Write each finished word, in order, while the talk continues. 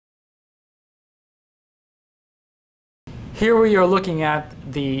Here we are looking at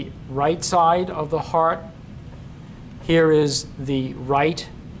the right side of the heart. Here is the right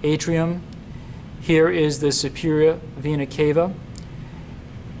atrium. Here is the superior vena cava.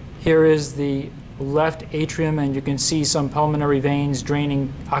 Here is the left atrium, and you can see some pulmonary veins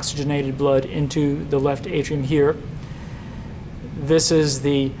draining oxygenated blood into the left atrium here. This is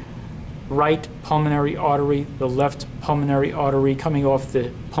the right pulmonary artery, the left pulmonary artery coming off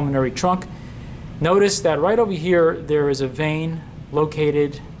the pulmonary trunk. Notice that right over here there is a vein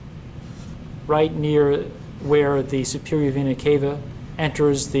located right near where the superior vena cava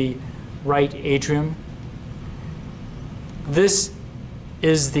enters the right atrium. This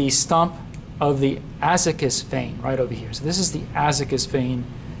is the stump of the Azygos vein right over here. So this is the Azygos vein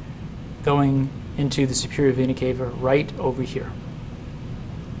going into the superior vena cava right over here.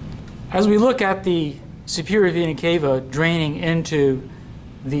 As we look at the superior vena cava draining into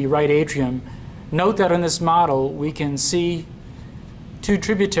the right atrium, note that in this model we can see two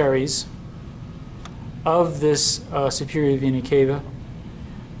tributaries of this superior vena cava,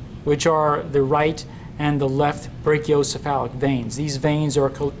 which are the right and the left brachiocephalic veins. These veins are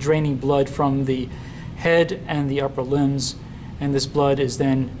draining blood from the head and the upper limbs, and this blood is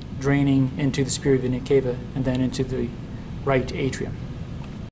then draining into the superior vena cava and then into the right atrium.